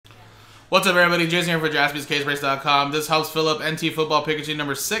What's up, everybody? Jason here for jaspyscasebreaks.com. This helps fill up NT Football Pikachu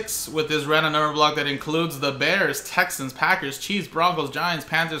number 6 with this random number block that includes the Bears, Texans, Packers, Chiefs, Broncos, Giants,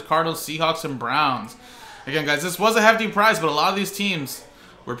 Panthers, Cardinals, Seahawks, and Browns. Again, guys, this was a hefty price, but a lot of these teams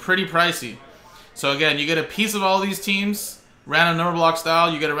were pretty pricey. So again, you get a piece of all these teams, random number block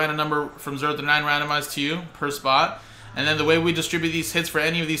style. You get a random number from 0 to 9 randomized to you per spot. And then the way we distribute these hits for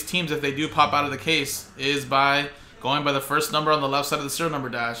any of these teams, if they do pop out of the case, is by going by the first number on the left side of the serial number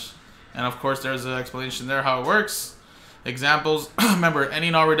dash. And of course, there's an explanation there how it works. Examples, remember, any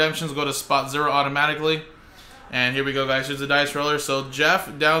and all redemptions go to spot 0 automatically. And here we go, guys. Here's the dice roller. So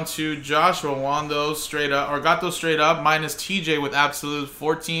Jeff down to Joshua won those straight up, or got those straight up, minus TJ with absolute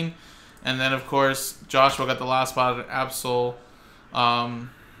 14. And then, of course, Joshua got the last spot at absolute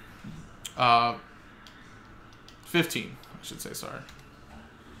 15, I should say, sorry.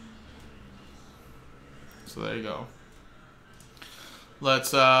 So there you go.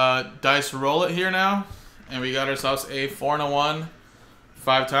 Let's dice roll it here now. And we got ourselves a 4 and a 1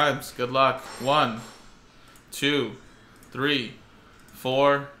 5 times. Good luck. 1, 2, 3,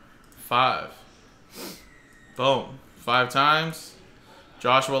 4, 5. Boom. 5 times.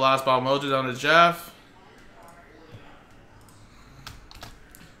 Joshua last ball mojo down to Jeff.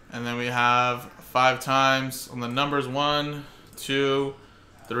 And then we have 5 times on the numbers 1, 2,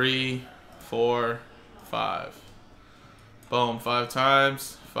 3, 4, 5. Boom, 5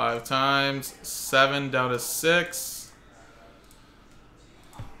 times, 5 times, 7 down to 6.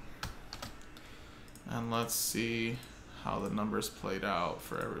 And let's see how the numbers played out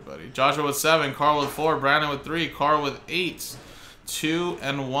for everybody. Joshua with 7, Carl with 4, Brandon with 3, Carl with 8, 2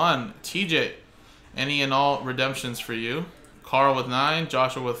 and 1. TJ, any and all redemptions for you. Carl with 9,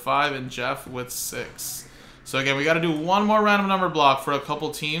 Joshua with 5, and Jeff with 6. So again, we got to do one more random number block for a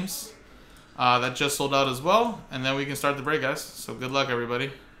couple teams. That just sold out as well, and then we can start the break, guys. So good luck,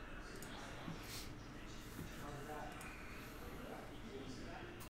 everybody.